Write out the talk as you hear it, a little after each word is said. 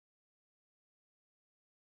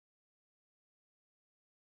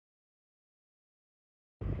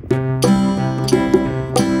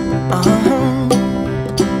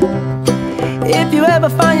If you ever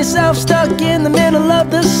find yourself stuck in the middle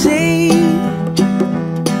of the sea,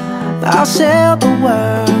 I'll sail the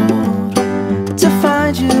world to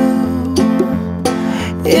find you.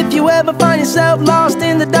 If you ever find yourself lost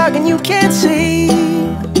in the dark and you can't see,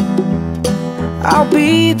 I'll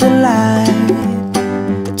be the light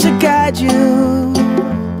to guide you.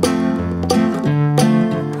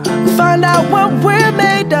 Find out what we're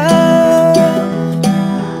made of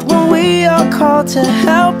when we are called to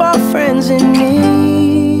help our friends in need.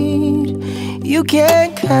 You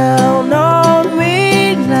can count on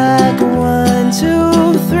me like 1,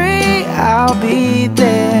 2, 3, I'll be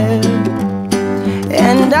there.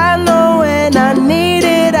 And I know when I need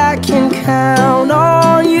it, I can count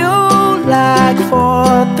on you like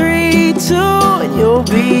 4, 3, 2, and you'll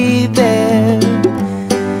be there.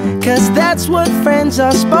 'Cause that's what friends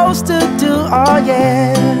are supposed to do, oh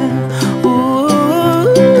yeah. Ooh,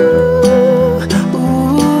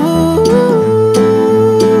 ooh,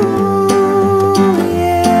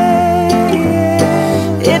 yeah,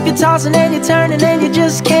 yeah. If you're tossing and you're turning and you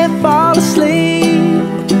just can't fall asleep,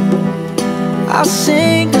 I'll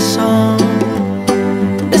sing a song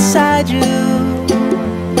beside you.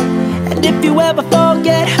 And if you ever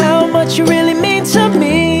forget how much you really mean to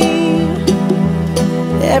me,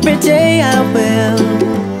 every day I will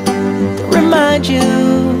remind you.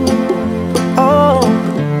 Oh,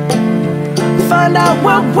 find out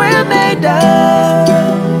what we're made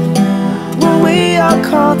of when we are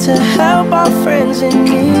called to help our friends in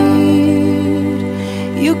need.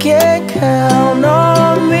 You can count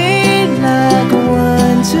on me like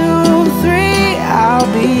 1, 2, 3, I'll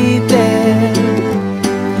be there.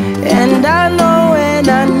 And I know when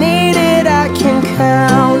I need it, I can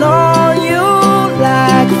count on you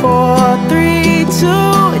like 4, 3,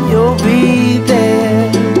 2, and you'll be there.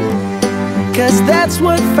 'Cause that's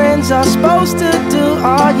what friends are supposed to do,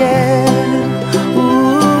 oh yeah.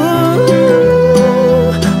 Ooh,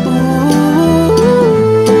 ooh,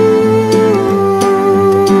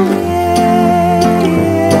 yeah,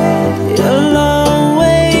 yeah. You'll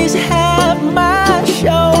always have my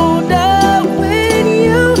shoulder when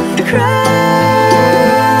you cry.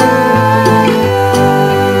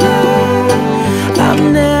 I'll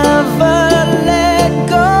never let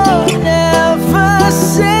go, never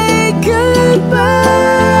say goodbye.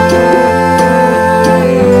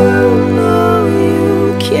 You know you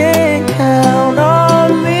can count on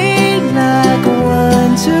me like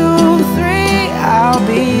 1, 2, 3, I'll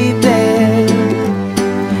be there.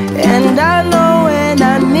 And I know when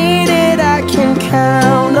I need it, I can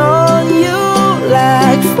count on you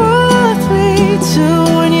like 4, 3, 2,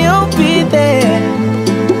 and you'll be there.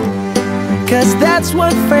 'Cause that's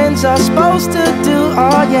what friends are supposed to do,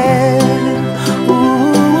 oh yeah. Ooh,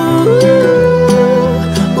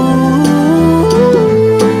 ooh.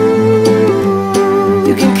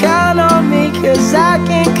 You can count